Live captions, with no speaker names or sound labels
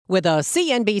With a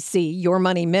CNBC Your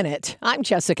Money Minute, I'm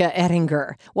Jessica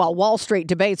Ettinger. While Wall Street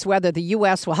debates whether the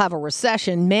U.S. will have a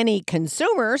recession, many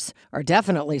consumers are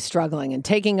definitely struggling and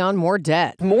taking on more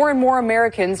debt. More and more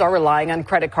Americans are relying on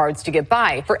credit cards to get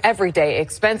by for everyday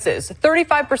expenses.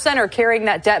 35% are carrying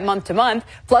that debt month to month.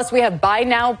 Plus, we have Buy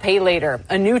Now, Pay Later,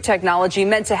 a new technology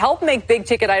meant to help make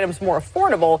big-ticket items more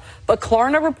affordable. But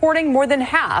Klarna reporting more than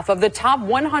half of the top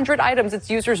 100 items its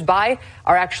users buy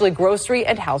are actually grocery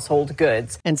and household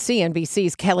goods. And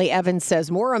CNBC's Kelly Evans says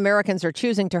more Americans are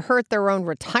choosing to hurt their own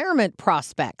retirement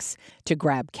prospects to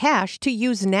grab cash to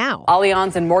use now.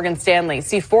 Allianz and Morgan Stanley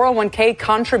see 401k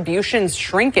contributions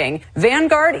shrinking.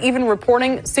 Vanguard even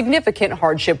reporting significant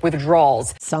hardship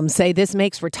withdrawals. Some say this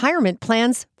makes retirement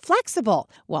plans flexible,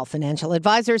 while financial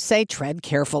advisors say tread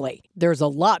carefully. There's a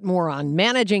lot more on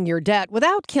managing your debt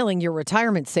without killing your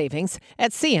retirement savings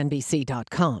at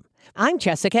CNBC.com. I'm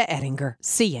Jessica Ettinger,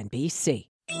 CNBC.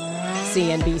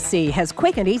 CNBC has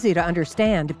quick and easy to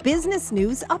understand business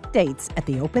news updates at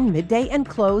the open, midday, and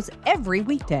close every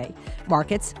weekday.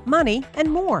 Markets, money, and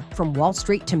more from Wall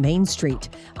Street to Main Street.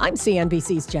 I'm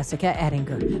CNBC's Jessica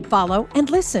Ettinger. Follow and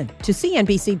listen to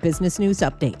CNBC Business News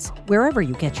Updates wherever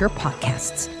you get your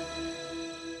podcasts.